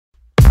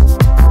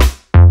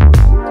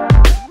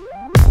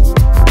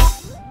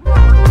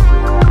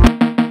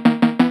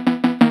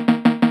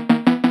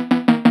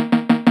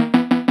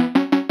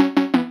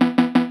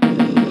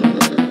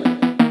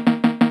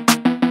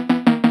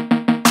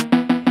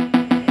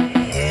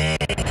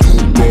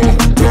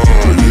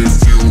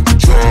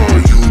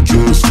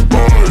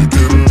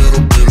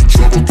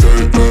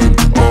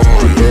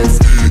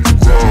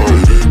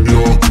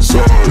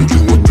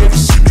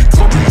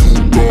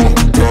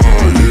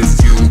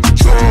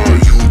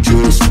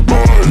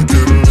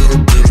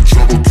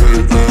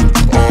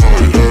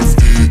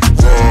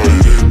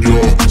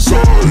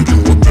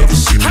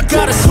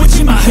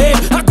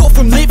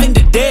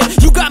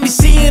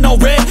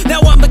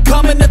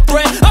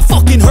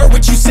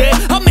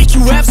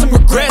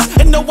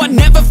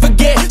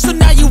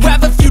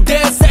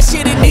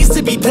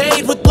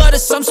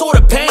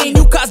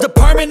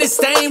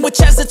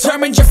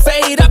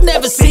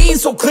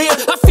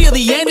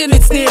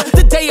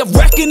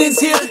weapons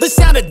here, the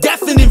sound of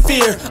deafening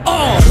fear.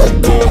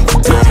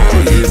 Don't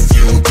die if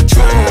you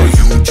try,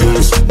 you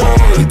just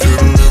might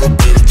get a little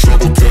bit of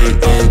trouble,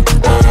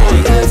 K-N-I-F-E,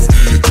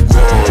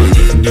 right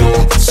in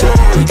your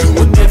side, you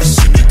will never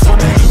see me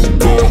coming. You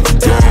don't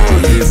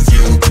die if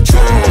you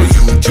try,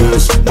 you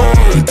just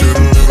might get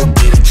a little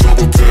bit of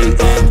trouble,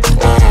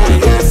 K-N-I-F-E,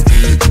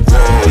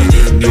 right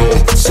in your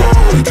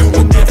side, you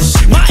will never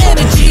see me coming. My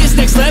energy is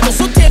next level,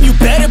 so damn you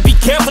better be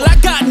careful. I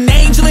got an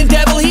angel and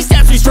devil, he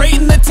stabs me straight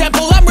in the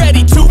temple. I'm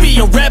ready to be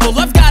a rebel,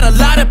 I've got a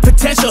lot of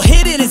potential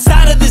hidden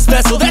inside of this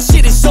vessel. That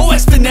shit is so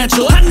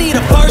exponential. I need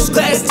a first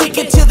class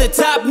ticket to the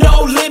top,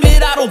 no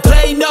limit. I don't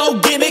play no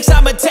gimmicks,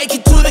 I'ma take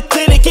you to the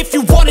clinic. If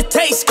you want a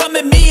taste, come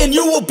at me and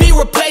you will be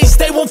replaced.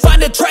 They won't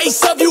find a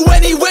trace of you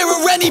anywhere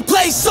or any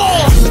place.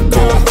 Don't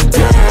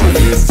die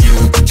if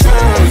you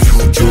try,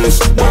 you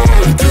just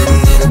might get a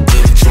little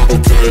bit of trouble,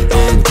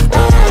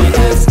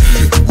 K-N-I-F-E,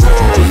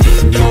 right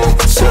in your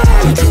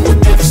side, you will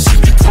never see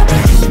me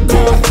coming. You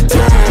don't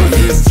die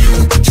if you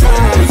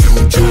try, you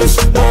just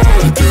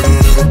might get a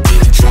little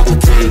bit of trouble,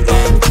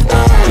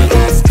 K-N-I-F-E,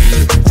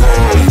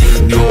 right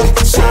in your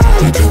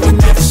side, you will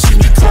never see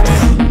me coming.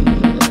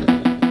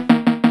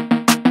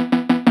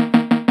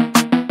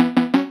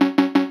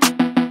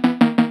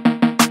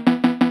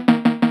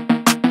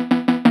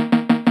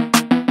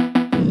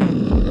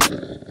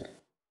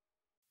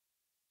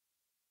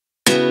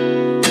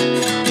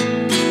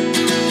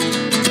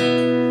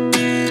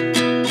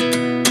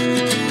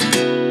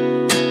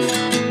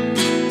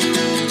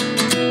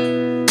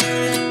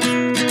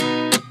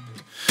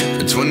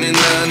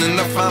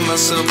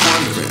 Myself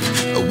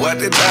wondering what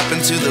did happen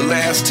to the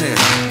last 10.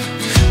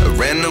 I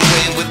ran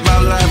away with my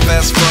life,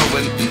 fast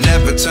forward,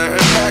 never turn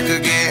back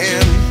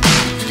again.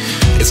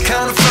 It's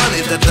kind of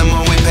funny that the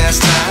more we pass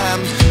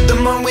time, the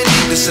more we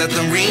need to set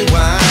the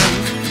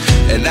rewind.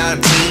 And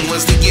 19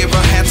 was the year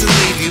I had to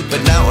leave you,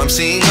 but now I'm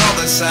seeing all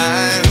the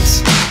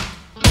signs.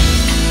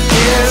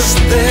 Is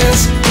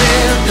this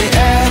really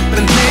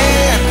happening?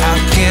 I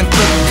can't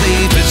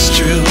believe it's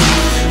true.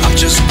 I'm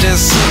just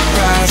as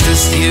surprised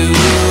as you.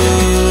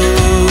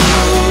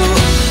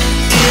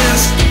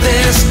 Is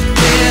this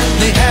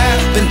really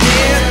happening?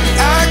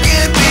 I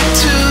can't be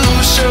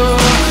too sure,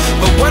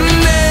 but one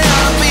day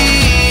I'll be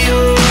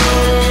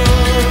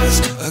yours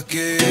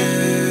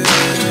again.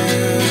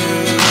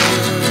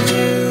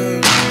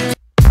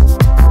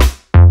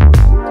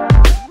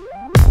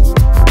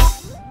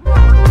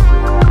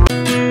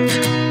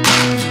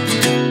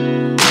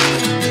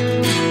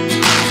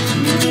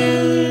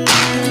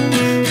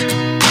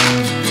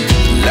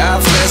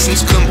 Life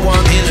lessons come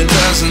one in a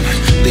dozen,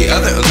 the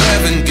other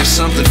 11 get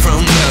something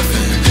from nothing.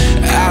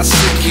 I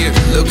sit here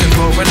looking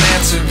for an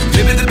answer.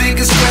 Maybe the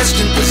biggest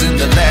question was in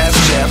the last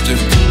chapter.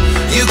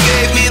 You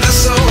gave me the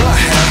soul I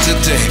have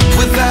today.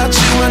 Without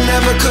you I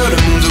never could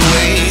have moved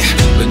away,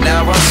 but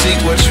now I see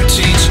what you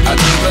teach. I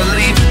do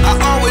believe I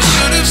always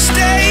should have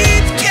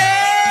stayed. Yeah.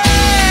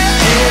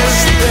 Is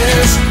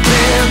this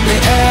really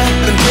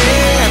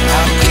happening?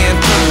 I can't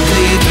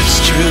believe it's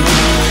true.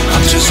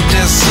 I'm just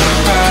as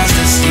surprised